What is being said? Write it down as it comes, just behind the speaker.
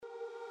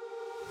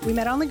We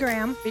met on the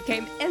gram,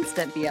 became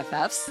instant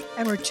BFFs,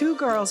 and we're two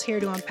girls here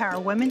to empower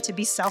women to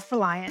be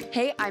self-reliant.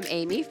 Hey, I'm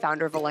Amy,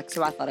 founder of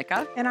Alexo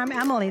Athletica. And I'm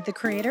Emily, the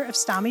creator of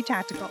Stami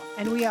Tactical.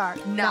 And we are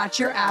not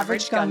your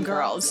average gun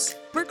girls.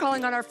 We're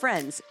calling on our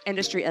friends,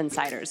 industry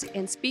insiders,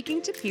 and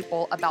speaking to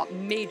people about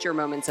major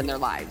moments in their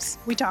lives.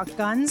 We talk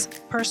guns,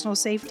 personal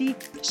safety,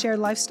 shared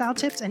lifestyle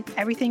tips, and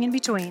everything in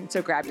between.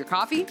 So grab your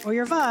coffee or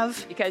your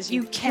VUV, because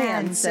you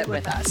can sit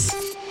with us.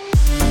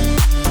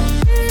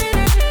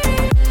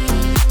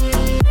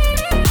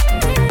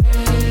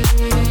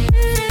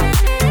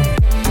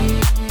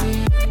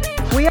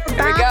 We are back.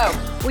 Here we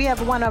go. We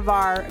have one of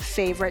our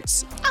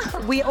favorites.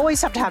 We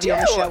always have to have you on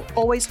the show.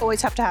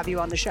 Always have to have you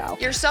on the show.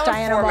 You're so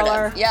Dianna informative.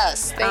 Muller.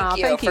 Yes, thank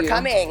you for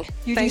coming.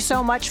 You do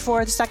so much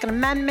for the Second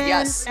Amendment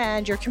Yes.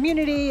 and your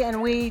community,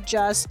 and we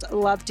just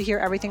love to hear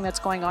everything that's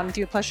going on with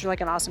you. Plus, you're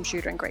like an awesome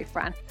shooter and great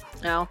friend.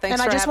 Oh, thanks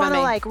and for I just having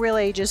want to me.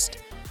 really just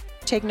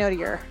take note of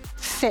your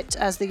fit,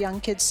 as the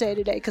young kids say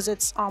today, because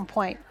it's on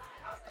point.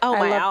 Oh,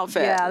 my love-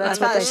 outfit. yeah, that's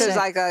I what thought they this was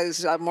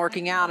say. like I'm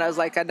working out. I was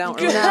like, I don't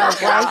really No, work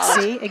right? out.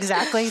 See,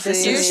 exactly.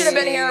 This You is should have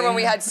been here when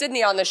we had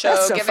Sydney on the show,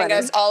 That's so giving funny.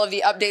 us all of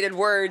the updated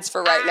words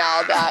for right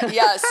now. That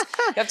yes,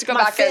 you have to go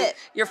My back fit. and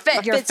you're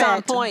fit. Your Fits on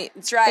fit. point.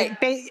 That's right.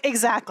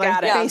 Exactly.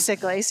 Got it.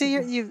 Basically. See,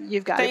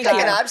 you've got Thank it. Picking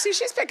you. up. See,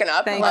 she's picking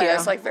up Thank on you.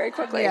 us like very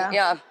quickly. Yeah.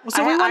 Yeah.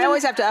 So we I wanna-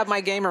 always have to up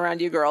my game around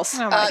you girls.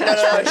 Oh my No,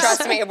 gosh.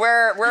 trust me,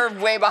 we're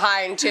way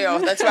behind too.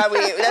 That's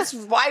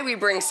why we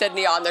bring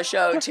Sydney on the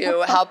show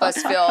to help us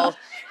feel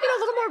a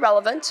little more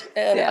relevant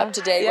and Yeah. up to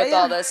date Yeah, with yeah.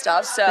 all this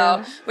stuff.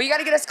 So, well, you got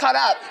to get us caught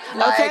up.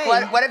 Like, Okay.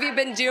 what have you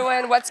been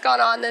doing? What's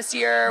gone on this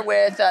year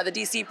with the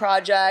DC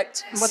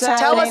project? What's Tell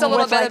happening us a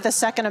little with bit like the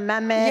Second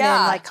Amendment Yeah.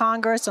 and like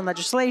Congress and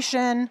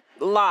legislation?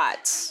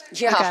 Lots.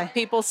 Yeah. Okay.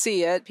 People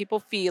see it, people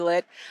feel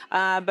it.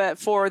 But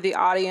for the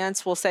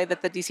audience, we'll say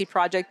that the DC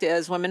Project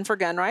is Women for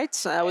Gun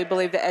Rights. We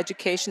believe that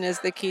education is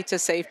the key to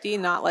safety,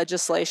 not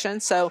legislation.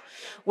 So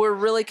we're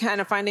really kind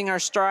of finding our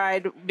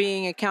stride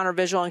being a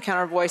counter-visual and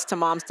counter-voice to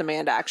Moms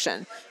Demand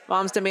Action.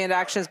 Moms Demand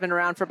Action has been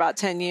around for about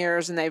 10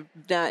 years, and they've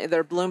done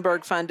their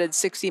Bloomberg-funded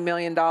 $60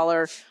 million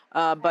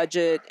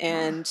budget,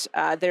 and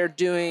they're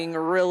doing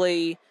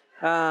really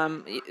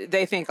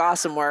they think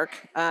awesome work.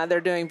 They're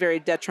doing very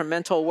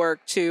detrimental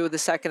work to the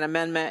Second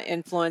Amendment,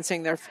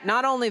 influencing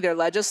not only their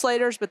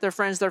legislators, but their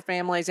friends, their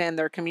families, and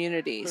their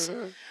communities.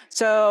 Mm-hmm.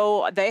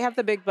 So they have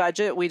the big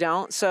budget. We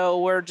don't. So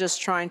we're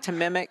just trying to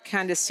mimic,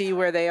 kind of see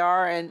where they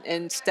are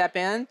and step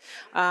in.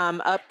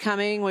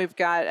 Upcoming, we've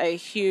got a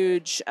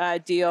huge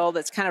deal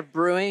that's kind of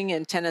brewing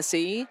in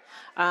Tennessee.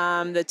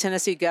 The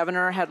Tennessee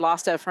governor had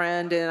lost a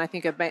friend in, I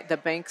think,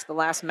 the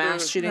last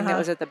mass shooting that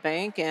was at the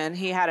bank, and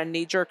he had a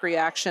knee-jerk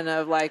reaction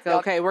of like,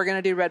 okay, we're going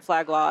to do red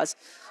flag laws.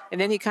 And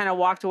then he kind of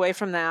walked away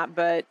from that,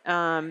 but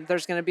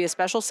there's going to be a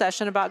special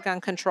session about gun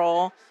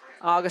control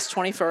starting August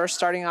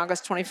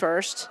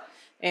 21st.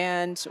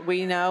 And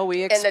we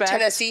expect... In the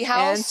Tennessee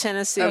House? In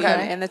Tennessee,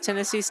 Okay. in the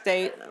Tennessee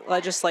State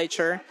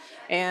Legislature.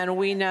 And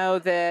we know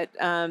that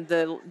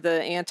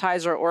the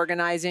antis are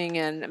organizing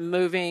and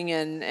moving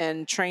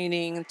and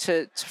training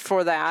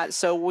for that.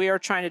 So we are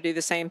trying to do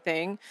the same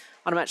thing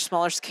on a much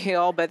smaller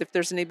scale. But if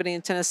there's anybody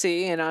in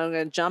Tennessee, I'm going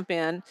to jump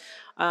in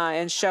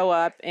and show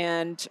up.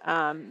 And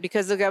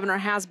because the governor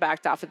has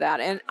backed off of that.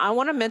 And I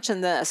want to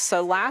mention this.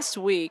 So last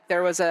week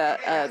there was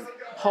a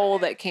poll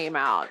that came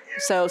out.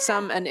 So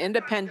an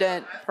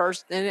independent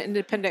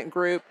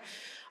group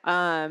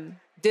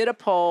did a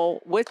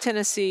poll with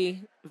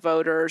Tennessee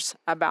voters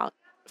about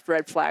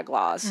red flag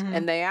laws. Mm-hmm.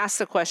 And they asked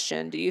the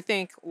question, do you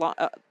think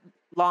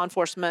law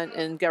enforcement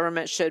and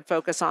government should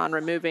focus on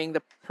removing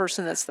the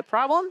person that's the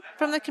problem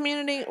from the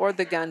community or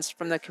the guns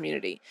from the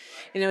community?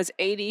 And it was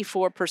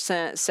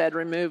 84% said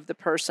remove the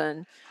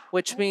person,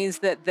 which means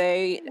that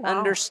they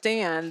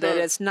understand that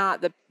it's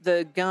not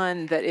the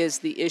gun that is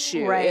the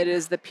issue. Right. It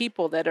is the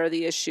people that are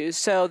the issue.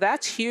 So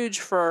that's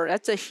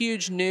a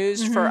huge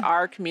news for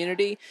our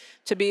community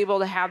to be able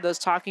to have those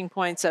talking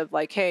points of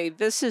like, hey,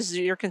 this is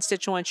your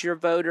constituents, your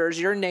voters,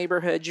 your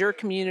neighborhoods, your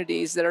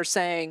communities that are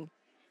saying,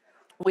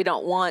 we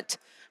don't want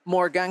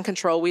more gun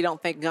control. We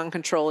don't think gun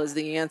control is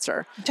the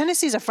answer.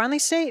 Tennessee's a friendly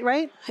state,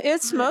 right?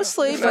 It's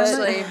mostly,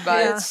 Mostly,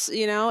 but it's,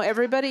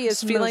 everybody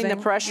is feeling the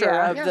moving. pressure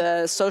Yeah. of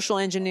the social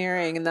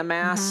engineering and the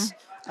mass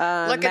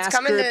look, mass it's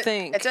coming. group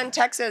thing. It's in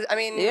Texas. I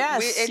mean,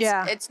 Yes.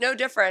 it's no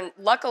different.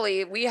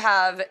 Luckily, we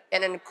have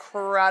an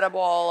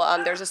incredible.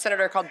 There's a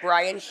senator called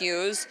Brian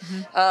Hughes.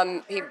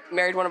 He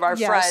married one of our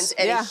Yes. friends,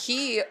 and Yeah.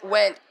 he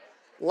went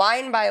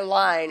line by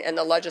line in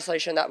the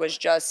legislation that was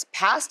just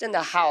passed in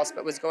the House,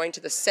 but was going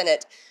to the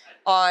Senate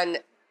on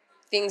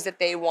things that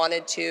they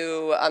wanted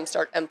to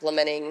start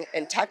implementing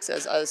in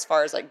Texas as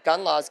far as like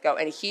gun laws go,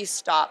 and he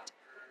stopped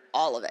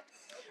all of it.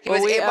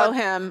 We owe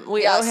him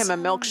a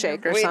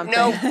milkshake or something.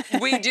 No,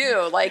 we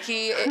do. Like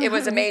it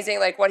was amazing,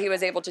 like what he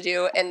was able to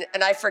do. And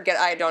I forget,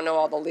 I don't know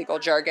all the legal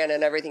jargon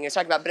and everything he was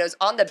talking about, but it was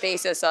on the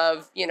basis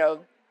of,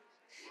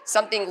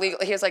 something legal.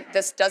 He was like,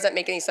 this doesn't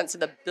make any sense to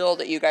the bill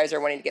that you guys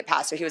are wanting to get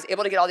passed. So he was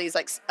able to get all these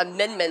like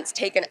amendments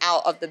taken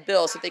out of the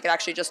bill so they could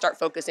actually just start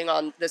focusing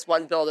on this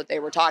one bill that they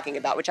were talking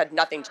about, which had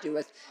nothing to do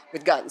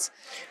with guns.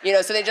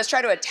 So they just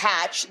try to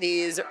attach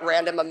these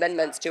random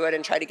amendments to it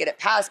and try to get it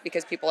passed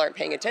because people aren't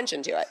paying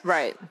attention to it.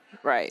 Right.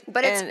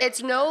 But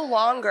it's no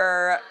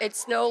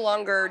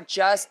longer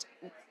just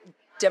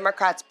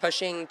Democrats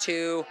pushing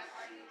to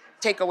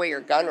take away your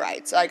gun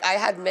rights. Like, I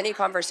had many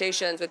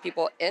conversations with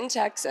people in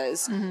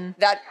Texas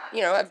that,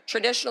 have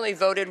traditionally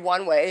voted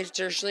one way,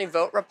 traditionally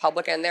vote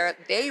Republican.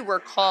 They were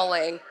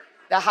calling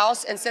the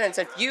House and Senate,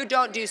 said, if you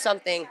don't do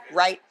something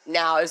right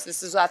now,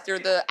 this is after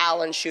the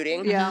Allen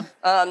shooting. Yeah.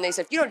 They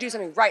said, if you don't do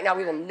something right now,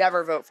 we will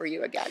never vote for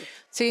you again.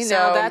 See,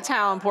 now that's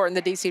how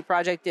important the DC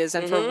Project is,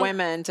 and for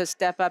women to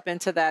step up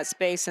into that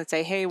space and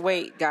say, hey,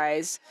 wait,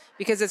 guys,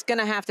 because it's going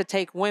to have to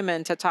take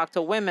women to talk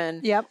to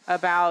women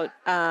about,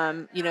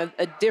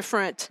 a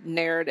different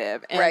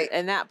narrative.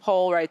 And that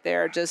poll right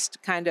there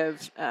just kind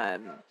of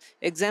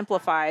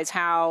exemplifies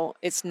how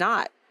it's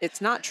not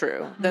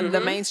true.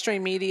 The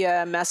mainstream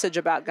media message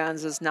about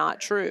guns is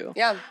not true.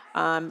 Yeah.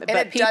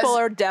 But people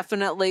are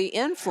definitely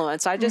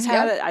influenced. I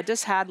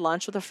just had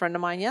lunch with a friend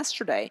of mine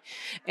yesterday,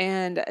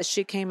 and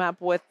she came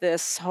up with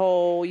this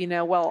whole,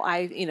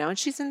 and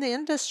she's in the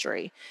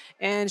industry,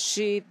 and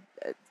she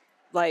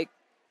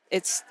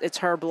it's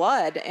her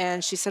blood.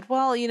 And she said,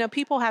 well,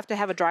 people have to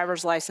have a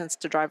driver's license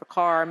to drive a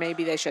car.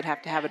 Maybe they should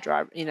have to have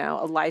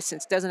a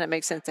license. Doesn't it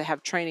make sense to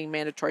have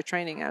mandatory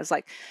training? I was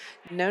like,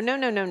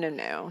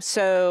 no.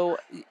 So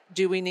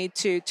do we need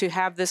to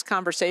have this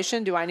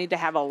conversation? Do I need to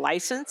have a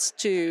license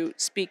to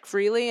speak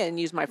freely and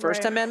use my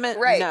First Amendment?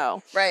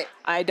 No. Right.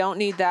 I don't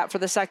need that for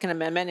the Second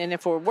Amendment. And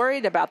if we're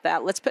worried about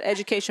that, let's put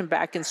education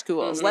back in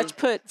schools. Let's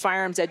put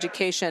firearms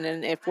education.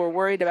 And if we're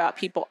worried about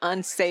people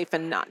unsafe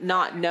and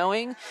not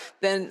knowing,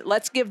 then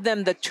let's give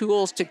them the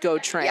tools to go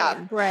train.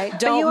 Yeah. Right.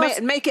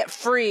 Don't make it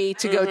free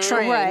to go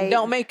train. Right.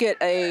 Don't make it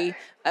a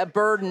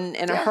burden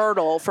and a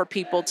hurdle for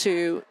people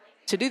to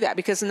do that,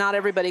 because not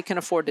everybody can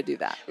afford to do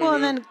that. Well,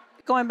 and then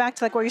going back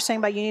to like what you're saying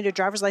about you need a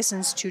driver's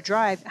license to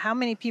drive, how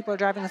many people are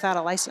driving without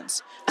a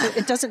license?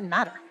 It doesn't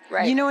matter.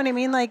 Right. You know what I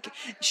mean? Like,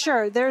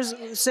 sure, there's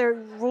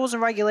rules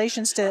and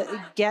regulations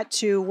to get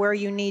to where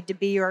you need to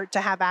be or to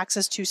have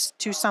access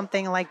to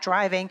something like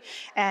driving.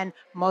 And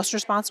most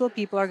responsible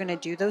people are going to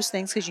do those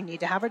things because you need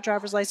to have a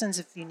driver's license,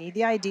 if you need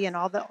the ID and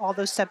all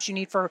those steps you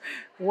need for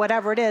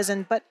whatever it is.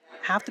 But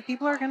half the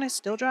people are going to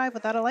still drive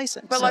without a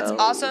license. But let's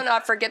also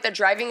not forget that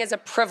driving is a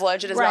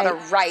privilege. It is not a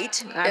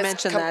right. I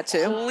mentioned that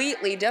too.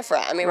 Completely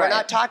different. I mean, we're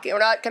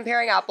not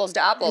comparing apples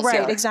to apples.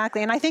 Right, here.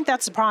 exactly. And I think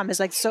that's the problem is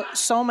like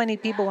so many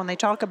people, when they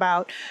talk about,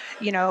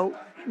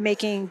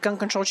 making gun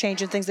control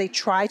change and things, they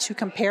try to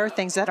compare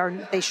things that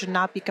they should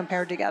not be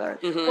compared together.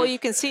 Well, you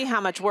can see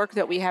how much work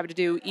that we have to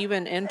do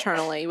even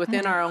internally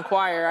within our own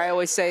choir. I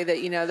always say that,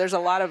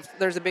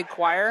 there's a big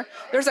choir.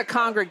 There's a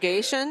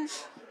congregation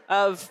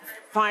of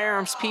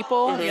firearms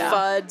people,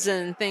 FUDs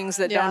and things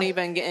that don't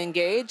even get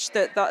engaged.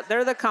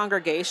 They're the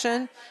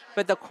congregation,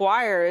 but the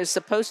choir is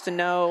supposed to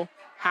know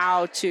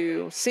how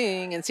to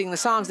sing and sing the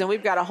songs. And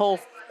we've got a whole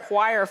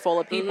choir full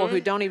of people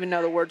who don't even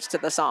know the words to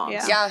the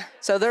songs. Yeah.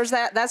 So there's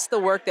that's the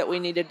work that we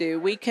need to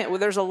do.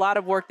 There's a lot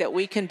of work that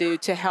we can do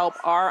to help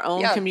our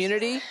own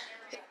community.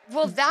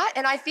 Well,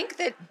 and I think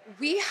that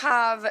we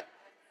have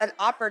an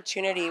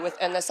opportunity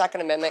within the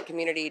Second Amendment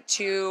community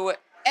to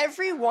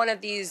every one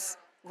of these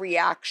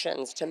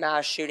reactions to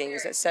mass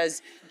shootings that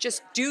says,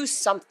 just do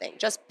something,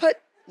 just put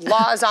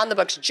laws on the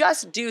books,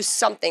 just do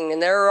something,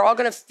 and they're all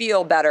going to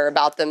feel better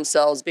about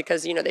themselves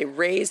because they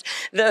raised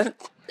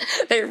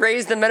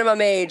the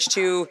minimum age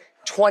to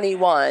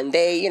 21.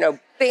 They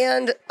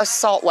banned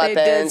assault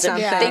weapons.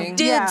 They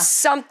did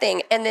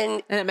something, and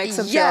it makes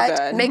them feel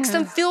good. Makes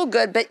them feel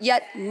good, but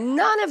yet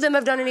none of them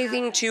have done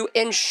anything to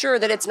ensure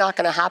that it's not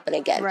going to happen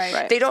again.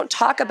 Right. They don't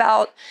talk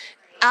about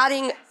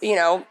adding,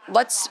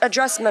 let's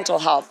address mental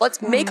health.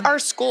 Let's make our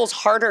schools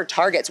harder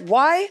targets.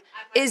 Why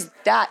is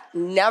that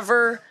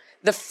never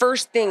the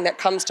first thing that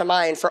comes to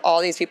mind for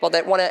all these people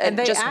that want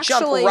to just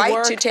jump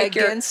right to take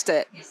against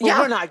it?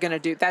 We're not going to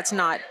do. That's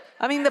not.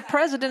 I mean, the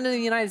president of the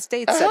United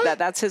States said that.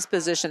 That's his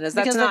position.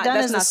 Because the gun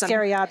is a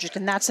scary object,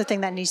 and that's the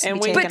thing that needs to be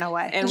taken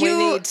away. And we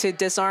need to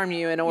disarm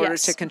you in order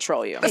to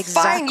control you.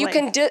 Fine, you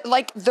can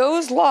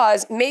those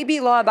laws. Maybe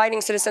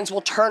law-abiding citizens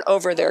will turn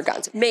over their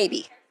guns.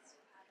 Maybe.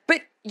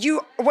 But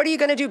what are you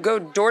going to do? Go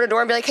door to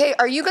door and be like, hey,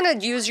 are you going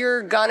to use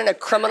your gun in a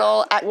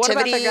criminal activity? What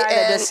about the guy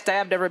that just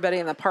stabbed everybody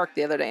in the park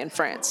the other day in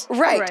France?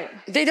 Right.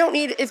 They don't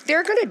need, if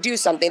they're going to do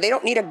something, they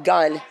don't need a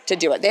gun to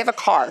do it. They have a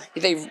car.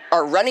 They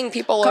are running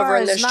people over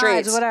in the streets.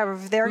 Knives, whatever.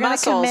 If they're going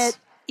to commit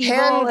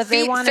evil, if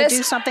they want to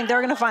do something, they're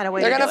going to find a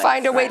way to do it. They're going to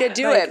find a way to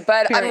do it.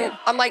 But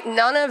I'm like,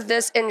 none of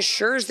this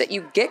ensures that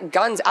you get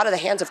guns out of the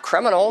hands of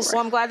criminals.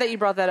 Well, I'm glad that you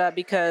brought that up,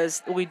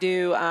 because we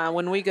do,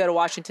 when we go to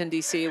Washington,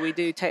 D.C., we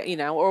do,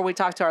 or we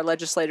talk to our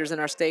legislators in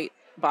our state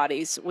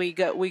bodies, we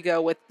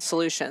go with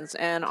solutions.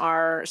 And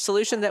our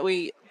solution that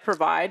we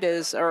provide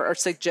or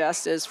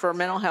suggest is for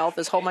mental health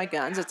is Hold My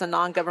Guns. It's a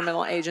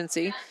non-governmental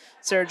agency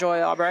Sarah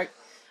Joy Albrecht.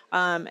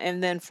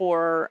 And then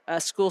for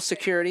school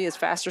security is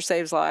Faster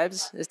Saves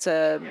Lives. It's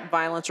a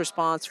violence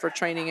response for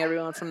training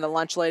everyone from the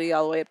lunch lady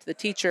all the way up to the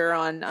teacher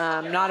on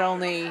not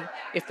only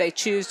if they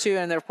choose to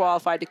and they're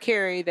qualified to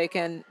carry, they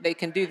can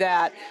do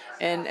that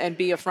and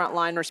be a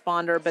frontline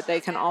responder, but they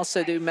can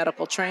also do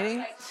medical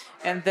training.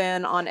 And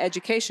then on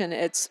education,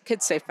 it's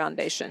Kids Safe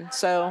Foundation.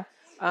 So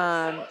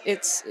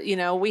it's,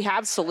 we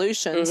have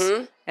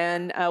solutions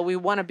and we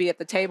want to be at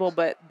the table,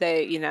 but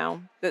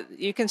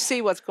you can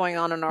see what's going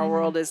on in our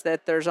world is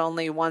that there's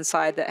only one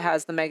side that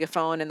has the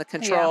megaphone and the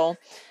control.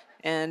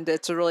 And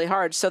it's really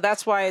hard. So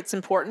that's why it's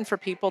important for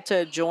people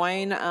to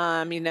join,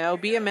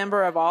 be a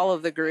member of all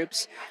of the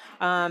groups.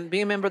 Be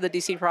a member of the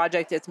DC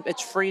Project.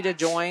 It's free to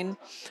join,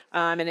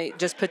 and it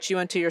just puts you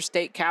into your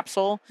state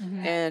capsule,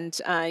 and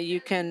you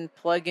can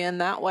plug in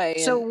that way.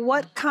 So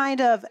what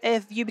kind of,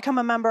 if you become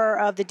a member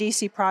of the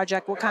DC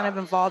Project, what kind of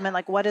involvement,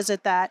 like what is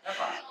it that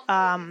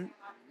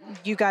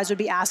you guys would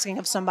be asking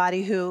of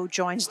somebody who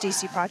joins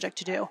DC Project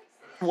to do?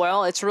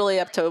 Well, it's really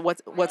up to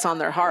what's on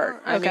their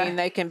heart. I mean,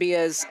 they can be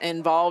as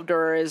involved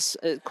or as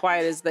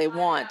quiet as they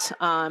want,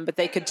 but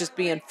they could just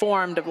be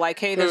informed of like,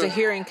 hey, there's a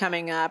hearing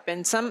coming up,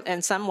 and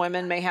some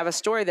women may have a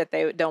story that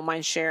they don't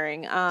mind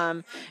sharing,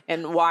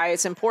 and why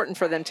it's important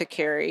for them to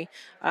carry.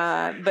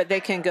 But they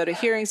can go to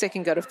hearings, they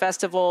can go to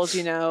festivals.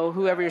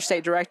 Whoever your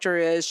state director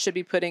is should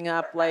be putting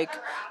up like.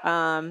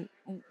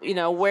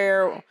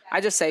 Where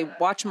I just say,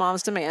 watch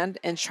Moms Demand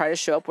and try to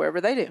show up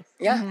wherever they do.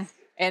 Yeah.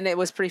 And it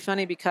was pretty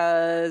funny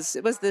because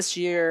it was this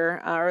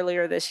year,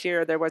 earlier this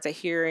year, there was a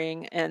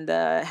hearing in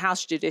the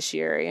House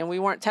Judiciary, and we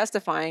weren't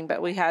testifying,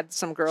 but we had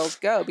some girls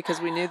go because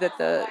we knew that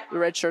the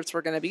red shirts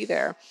were going to be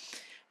there.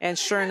 And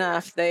sure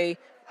enough,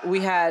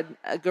 we had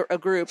a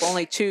group,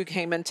 only 2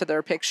 came into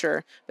their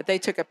picture, but they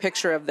took a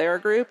picture of their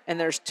group, and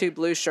there's 2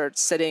 blue shirts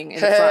sitting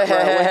in the front row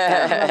with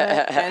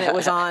them. And it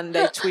was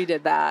they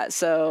tweeted that.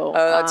 So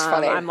that's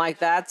funny. I'm like,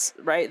 that's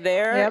right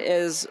there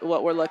is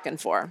what we're looking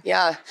for.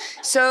 Yeah.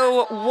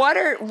 So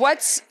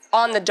what's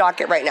on the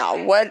docket right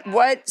now?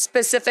 What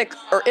specific,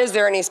 or is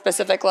there any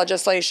specific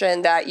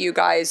legislation that you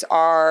guys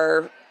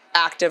are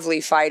actively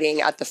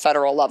fighting at the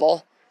federal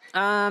level?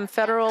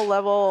 Federal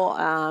level,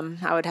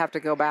 I would have to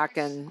go back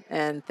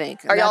and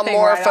think. Are y'all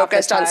more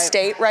focused on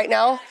state right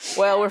now?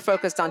 Well, we're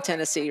focused on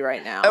Tennessee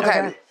right now.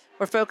 Okay.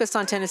 We're focused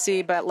on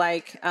Tennessee, but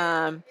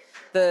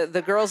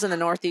the girls in the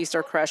Northeast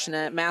are crushing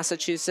it.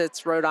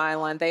 Massachusetts, Rhode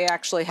Island, they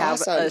actually have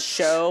a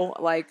show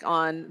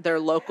on their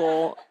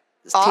local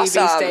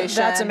TV station.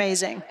 That's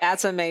amazing.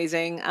 That's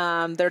amazing.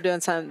 They're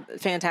doing some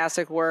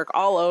fantastic work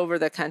all over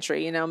the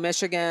country.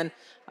 Michigan,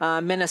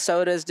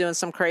 Minnesota is doing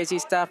some crazy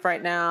stuff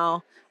right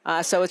now.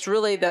 So it's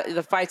really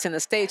the fights in the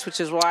states, which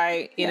is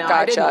why,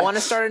 I didn't want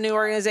to start a new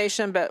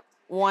organization, but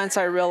once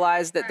I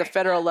realized that the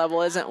federal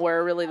level isn't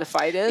where really the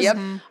fight is,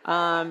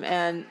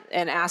 and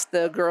asked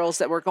the girls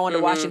that were going to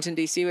Washington,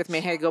 D.C. with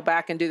me, hey, go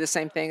back and do the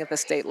same thing at the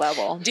state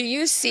level. Do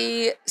you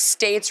see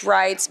states'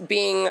 rights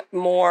being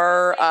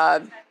more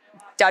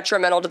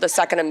detrimental to the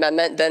Second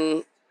Amendment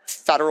than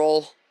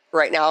federal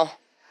right now?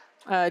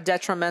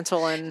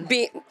 Detrimental and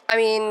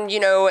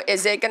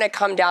is it going to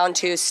come down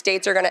to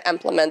states are going to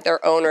implement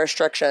their own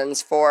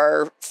restrictions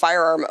for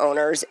firearm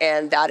owners,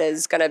 and that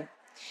is going to,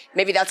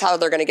 maybe that's how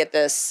they're going to get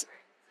this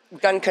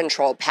gun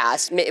control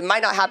passed. It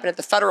might not happen at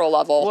the federal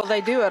level. Well,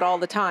 they do it all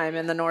the time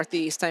in the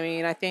Northeast. I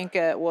mean, I think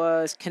it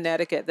was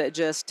Connecticut that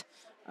just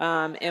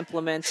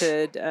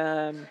implemented,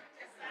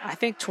 I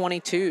think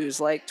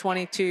 22s, like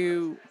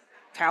 22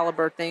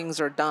 caliber things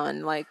are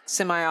done, like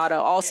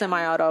all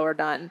semi-auto are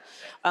done.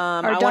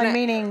 Are done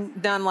meaning?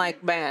 Done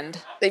like banned.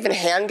 Even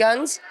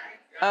handguns?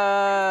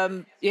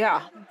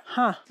 Yeah.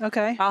 Huh.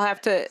 Okay. I'll have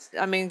to,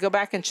 go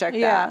back and check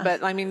that. But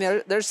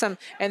there's some,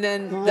 and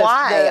then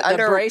why?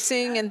 The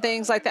bracing and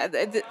things like that.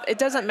 It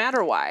doesn't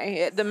matter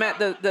why.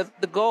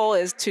 The goal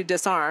is to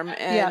disarm.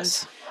 And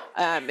yes.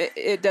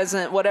 It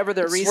doesn't, whatever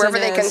the reason wherever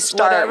they can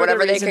start,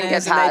 whatever they can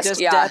get past. They just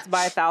death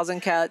by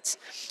 1,000 cuts.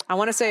 I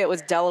want to say it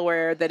was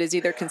Delaware that is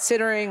either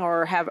considering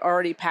or have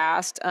already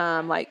passed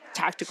like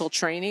tactical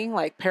training,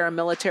 like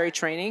paramilitary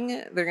training.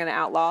 They're going to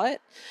outlaw it.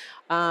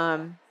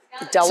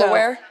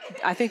 Delaware? So,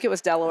 I think it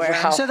was Delaware.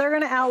 Wow. So they're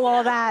going to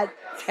outlaw that.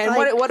 And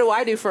what do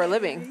I do for a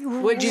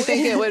living? Would you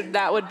think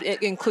that would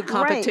include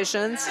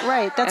competitions?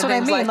 Right. That's what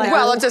I mean.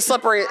 Well, it's a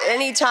slippery.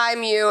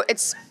 Anytime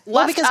it's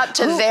left up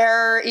to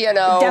their,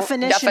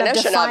 definition of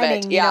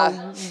defining, it.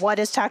 Yeah. What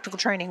is tactical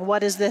training?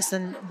 What is this?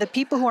 And the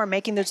people who are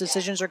making those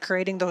decisions or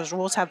creating those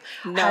rules have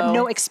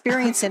no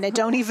experience in it.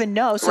 Don't even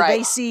know. So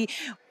they see,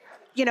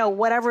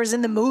 whatever's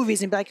in the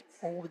movies and be like,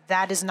 oh,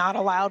 that is not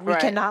allowed. We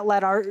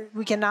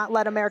cannot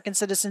let American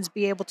citizens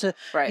be able to,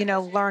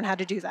 learn how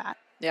to do that.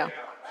 Yeah.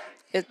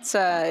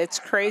 It's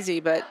crazy,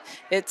 but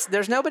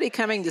there's nobody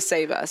coming to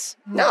save us.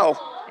 No.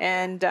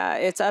 And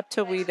it's up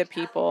to we, the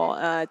people,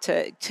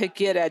 to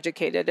get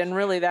educated. And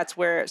really that's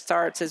where it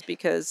starts, is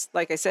because,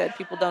 like I said,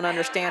 people don't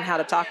understand how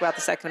to talk about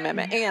the Second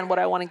Amendment. And what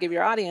I want to give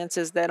your audience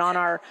is that on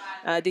our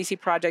DC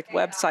Project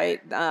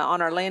website,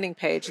 on our landing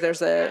page,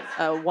 there's a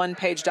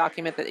one-page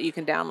document that you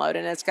can download.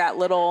 And it's got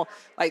little,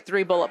 like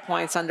 3 bullet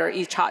points under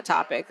each hot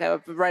topic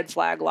of red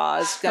flag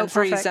laws,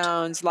 gun-free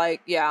zones,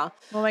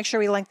 We'll make sure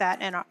we link that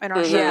in our show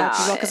notes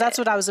as well, because that's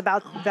what I was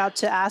about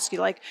to ask you.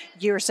 Like,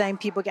 you were saying,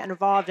 people get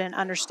involved and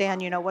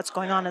understand, what's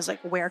going on, is like,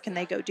 where can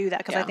they go do that?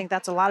 Because I think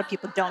that's a lot of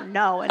people don't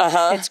know, and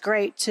it's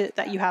great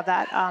that you have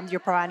that. You're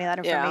providing that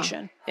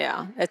information.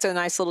 Yeah, it's a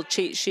nice little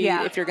cheat sheet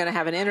if you're going to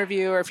have an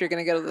interview, or if you're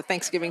going to go to the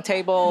Thanksgiving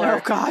table,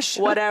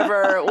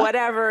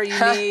 whatever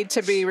you need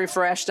to be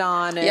refreshed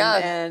on,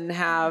 and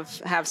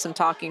have some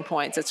talking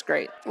points. It's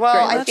great.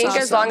 Well, I think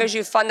as long as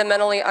you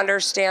fundamentally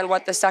understand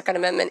what the Second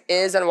Amendment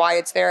is and why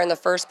it's there in the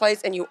first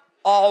place, and you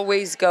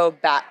always go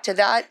back to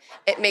that,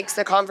 it makes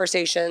the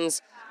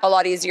conversations a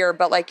lot easier.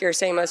 But like you're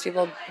saying, most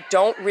people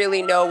don't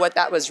really know what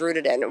that was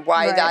rooted in,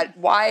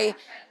 why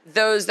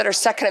those that are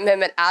Second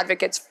Amendment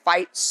advocates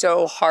fight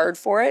so hard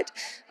for it.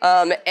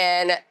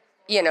 And,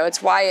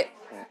 it's why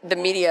the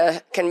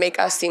media can make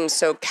us seem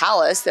so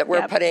callous that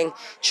we're putting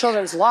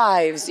children's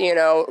lives,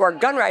 or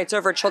gun rights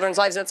over children's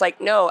lives. And it's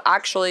like, no,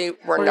 actually,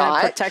 we're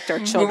not. Protect our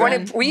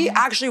children. We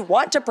actually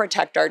want to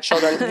protect our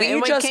children.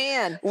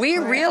 We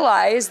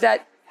realize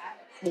that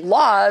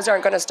laws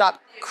aren't going to stop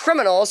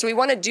criminals, so we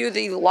want to do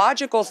the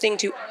logical thing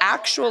to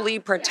actually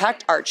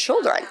protect our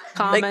children.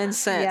 Common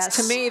sense. Yes.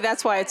 To me,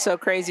 that's why it's so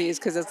crazy, is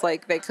because it's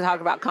like they talk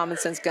about common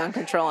sense gun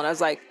control, and I was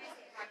like,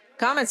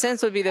 common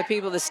sense would be the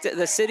people, the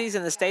cities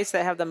and the states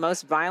that have the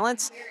most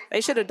violence.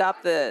 They should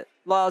adopt the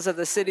laws of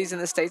the cities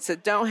and the states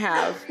that don't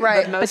have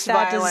the most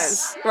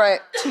violence.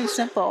 Too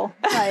simple.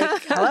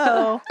 Like,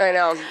 hello. I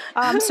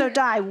know. So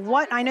Di,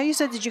 I know you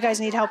said that you guys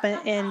need help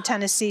in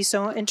Tennessee.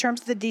 So in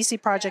terms of the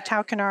DC project,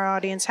 how can our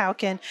audience, how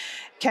can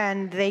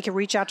they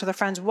reach out to their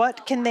friends?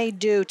 What can they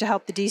do to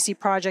help the DC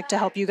project, to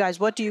help you guys?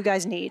 What do you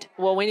guys need?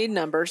 Well, we need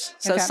numbers.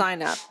 So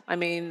sign up. I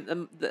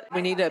mean,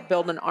 we need to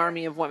build an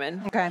army of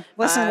women. Okay.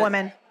 Listen,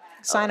 women.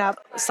 Sign up.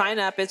 Sign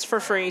up. It's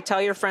for free.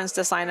 Tell your friends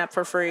to sign up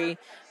for free.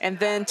 And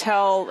then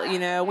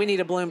we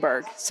need a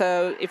Bloomberg.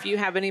 So if you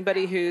have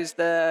anybody who's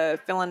the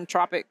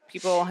philanthropic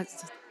people, I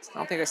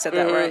don't think I said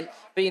that right,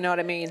 but you know what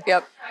I mean?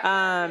 Yep.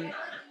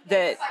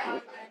 That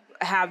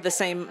have the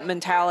same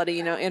mentality,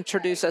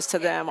 introduce us to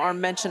them or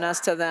mention us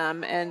to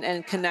them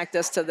and connect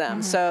us to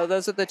them. So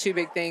those are the 2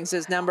 big things,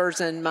 is numbers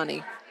and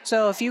money.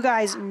 So if you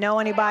guys know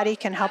anybody,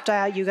 can help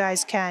out, you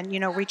guys can,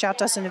 reach out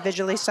to us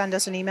individually, send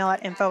us an email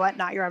at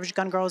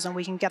info@NotYourAverageGunGirls, and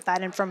we can get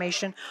that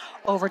information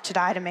over to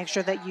Di to make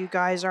sure that you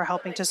guys are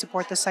helping to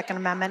support the Second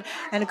Amendment.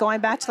 And going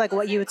back to like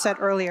what you had said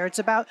earlier, it's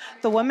about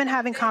the women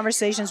having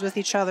conversations with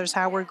each other, is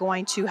how we're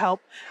going to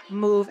help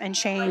move and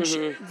change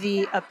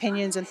the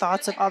opinions and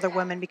thoughts of other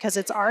women, because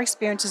it's our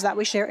experiences that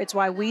we share. It's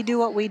why we do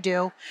what we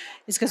do,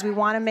 is because we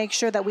want to make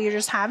sure that we are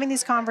just having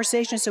these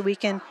conversations so we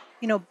can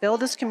build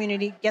this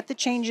community, get the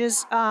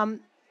changes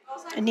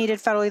needed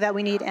federally that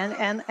we need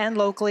and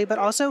locally, but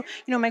also,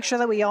 make sure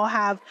that we all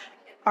have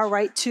our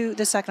right to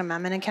the Second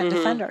Amendment and can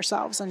defend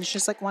ourselves. And it's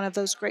just like one of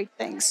those great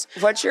things.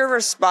 What's your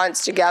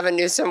response to Gavin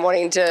Newsom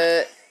wanting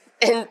to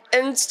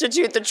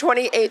institute the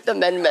 28th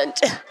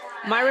Amendment?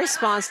 My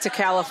response to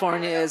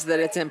California is that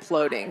it's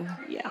imploding.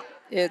 Yeah.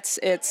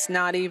 It's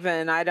not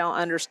even, I don't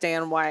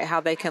understand how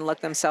they can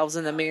look themselves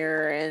in the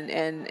mirror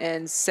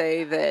and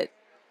say that,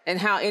 and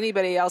how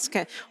anybody else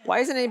can. Why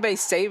isn't anybody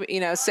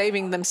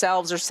saving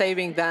themselves or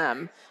saving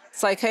them?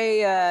 It's like,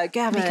 hey,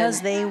 Gavin.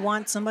 Because they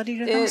want somebody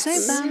to come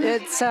save them.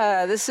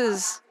 This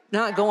is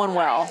not going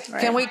well.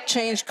 Right. Can we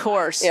change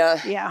course?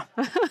 Yeah.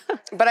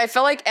 But I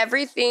feel like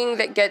everything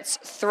that gets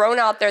thrown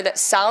out there that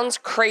sounds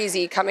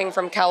crazy coming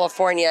from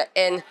California,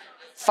 in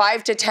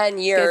 5 to 10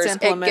 years,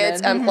 it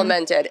gets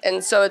implemented.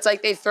 And so it's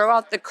like they throw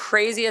out the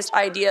craziest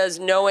ideas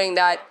knowing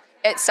that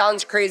it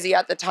sounds crazy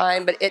at the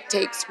time, but it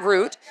takes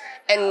root.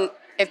 And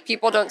if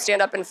people don't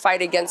stand up and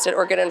fight against it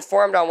or get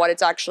informed on what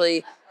it's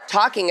actually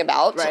talking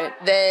about,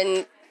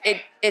 then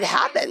it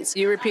happens.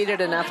 You repeat it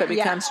enough, it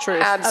becomes true.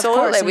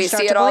 Absolutely. We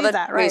see it all the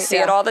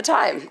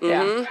time.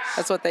 Yeah,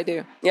 that's what they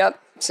do. Yep.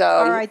 So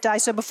all right, Di.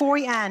 So before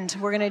we end,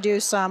 we're going to do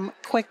some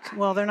quick,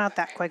 well, they're not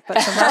that quick,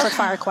 but some rapid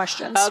fire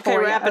questions. Okay,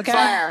 rapid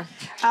fire.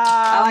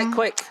 I like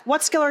quick.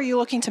 What skill are you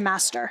looking to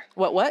master?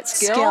 What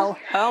skill?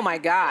 Oh my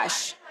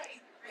gosh.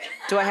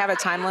 Do I have a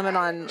time limit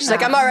on? She's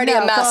like, I'm already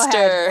a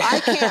master.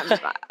 I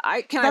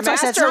can't. Can I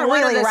master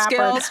one of the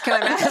skills?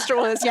 Can I master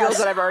one of the skills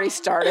that I've already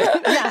started?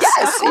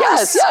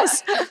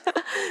 Yes.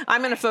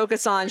 I'm going to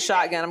focus on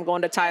shotgun. I'm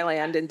going to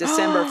Thailand in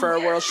December for a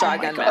World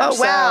Shotgun match.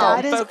 Oh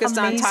wow, that is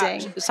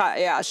amazing.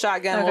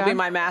 Shotgun will be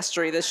my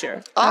mastery this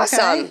year.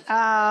 Awesome.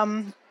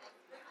 Okay.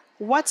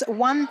 What's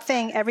one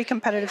thing every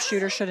competitive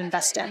shooter should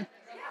invest in?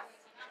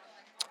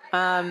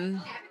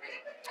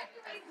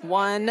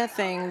 One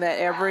thing that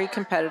every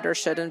competitor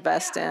should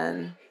invest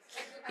in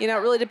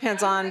it really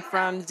depends on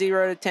from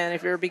 0 to 10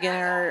 if you're a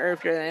beginner or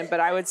if you're in. But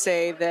I would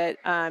say that,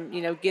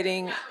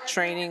 getting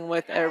training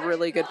with a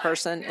really good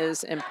person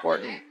is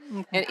important.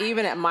 Mm-hmm. And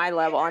even at my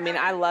level,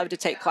 I love to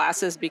take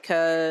classes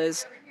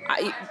because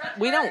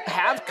we don't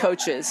have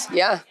coaches.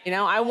 Yeah.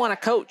 I want a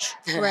coach.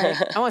 Right.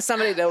 I want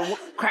somebody to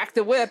crack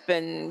the whip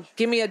and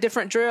give me a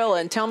different drill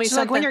and tell me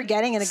something. Like when you're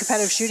getting into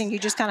competitive shooting, you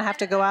just kind of have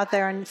to go out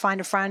there and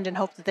find a friend and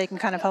hope that they can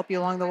kind of help you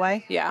along the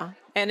way. Yeah.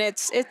 And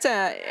it's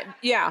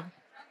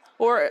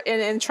or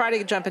try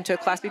to jump into a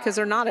class because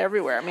they're not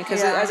everywhere.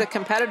 Because as a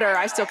competitor,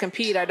 I still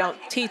compete. I don't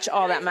teach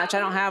all that much. I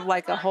don't have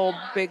like a whole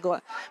big,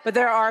 but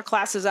there are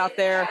classes out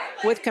there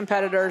with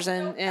competitors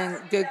and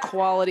good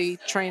quality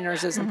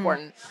trainers is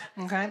important.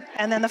 Okay.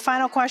 And then the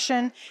final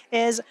question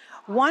is,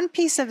 one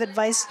piece of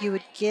advice you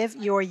would give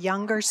your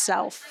younger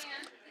self?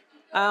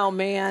 Oh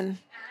man.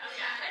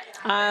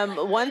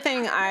 One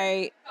thing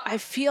I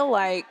feel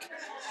like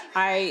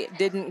I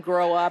didn't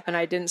grow up and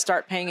I didn't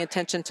start paying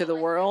attention to the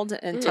world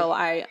until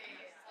I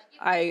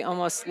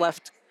almost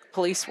left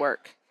police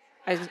work.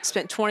 I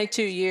spent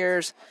 22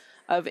 years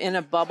in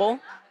a bubble,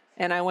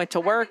 and I went to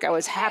work. I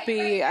was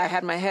happy. I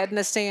had my head in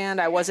the sand.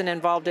 I wasn't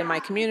involved in my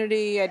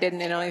community. I didn't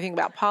know anything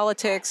about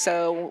politics.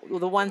 So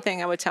the one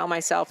thing I would tell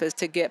myself is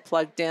to get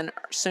plugged in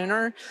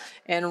sooner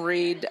and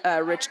read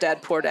Rich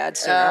Dad, Poor Dad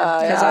sooner.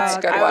 Because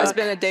I've always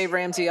been a Dave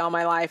Ramsey all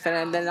my life,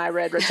 and then I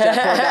read Rich Dad,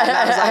 Poor Dad, and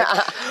I was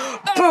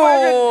like,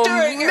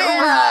 boom,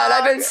 man,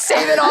 I've been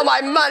saving all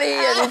my money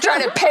and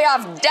trying to pay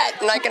off debt,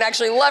 and I can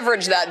actually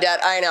leverage that debt.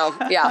 I know,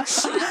 yeah.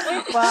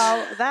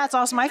 Well, that's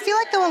awesome. I feel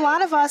like, though,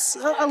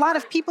 a lot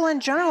of people in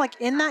general, like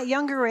in that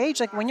younger age,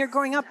 like when you're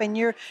growing up and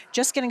you're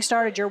just getting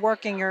started, you're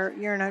working,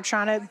 you're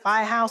trying to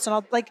buy a house and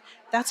all, like,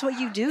 that's what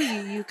you do.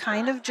 You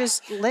kind of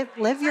just live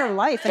your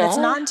life. And it's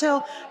not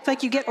until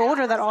like you get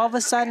older that all of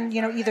a sudden,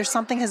 either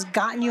something has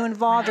gotten you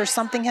involved or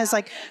something has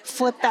like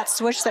flipped that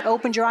switch that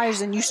opened your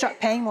eyes and you start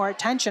paying more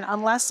attention.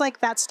 Unless like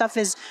that stuff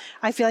is,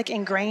 I feel like,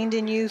 ingrained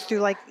in you through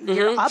like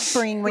your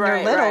upbringing when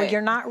you're little,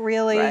 you're not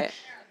really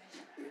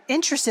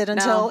interested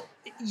until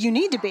you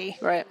need to be.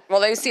 Right. Well,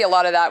 they see a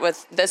lot of that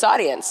with this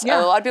audience.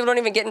 Yeah. A lot of people don't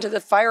even get into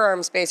the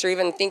firearm space or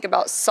even think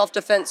about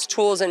self-defense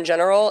tools in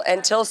general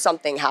until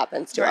something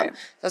happens to them.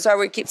 That's why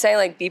we keep saying,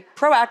 like, be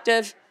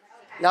proactive,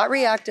 not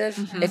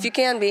reactive, if you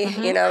can be,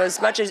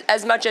 as much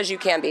as you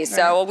can be.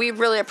 So we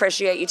really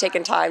appreciate you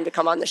taking time to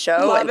come on the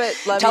show. Love and it.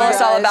 Love tell us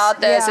all guys.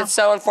 about this. Yeah. It's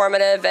so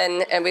informative,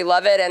 and we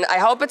love it. And I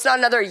hope it's not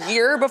another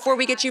year before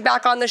we get you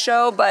back on the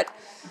show, but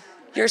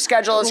your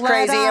schedule is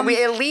crazy, and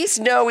we at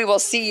least know we will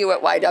see you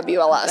at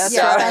YWLS.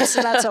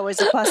 That's always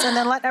a plus. And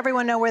then let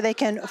everyone know where they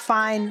can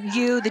find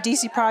you, the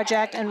DC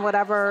Project, and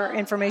whatever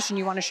information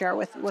you want to share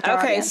with our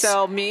audience.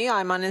 So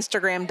I'm on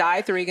Instagram,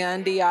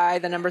 Die3Gun, DI,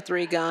 the number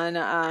 3 gun.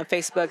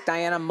 Facebook,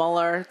 Dianna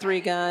Muller, 3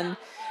 gun.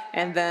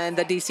 And then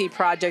the DC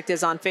Project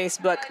is on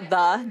Facebook,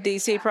 the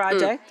DC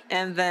Project.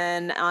 And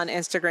then on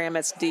Instagram,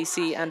 it's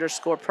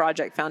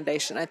DC_Project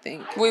Foundation, I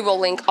think. We will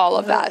link all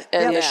of that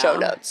in the show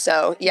notes.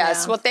 So,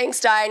 yes. Well, thanks,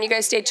 Di. And you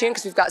guys stay tuned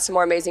because we've got some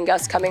more amazing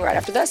guests coming right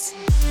after this.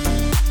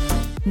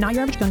 Not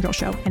Your Average Gun Girl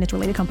Show and its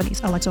related companies,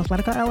 Alexa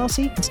Athletica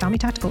LLC and Stami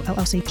Tactical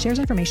LLC, shares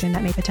information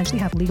that may potentially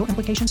have legal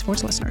implications for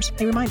its listeners.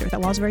 A reminder that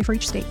laws vary for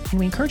each state, and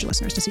we encourage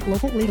listeners to seek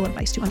local legal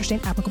advice to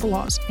understand applicable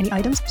laws. Any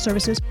items,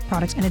 services,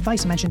 products, and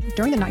advice mentioned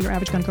during the Not Your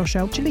Average Gun Girl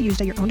Show should be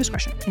used at your own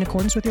discretion in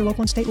accordance with your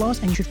local and state laws,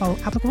 and you should follow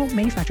applicable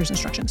manufacturer's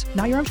instructions.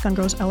 Not Your Average Gun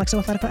Girls, Alexa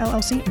Athletica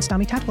LLC, and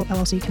Stami Tactical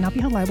LLC cannot be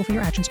held liable for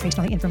your actions based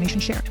on the information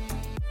shared.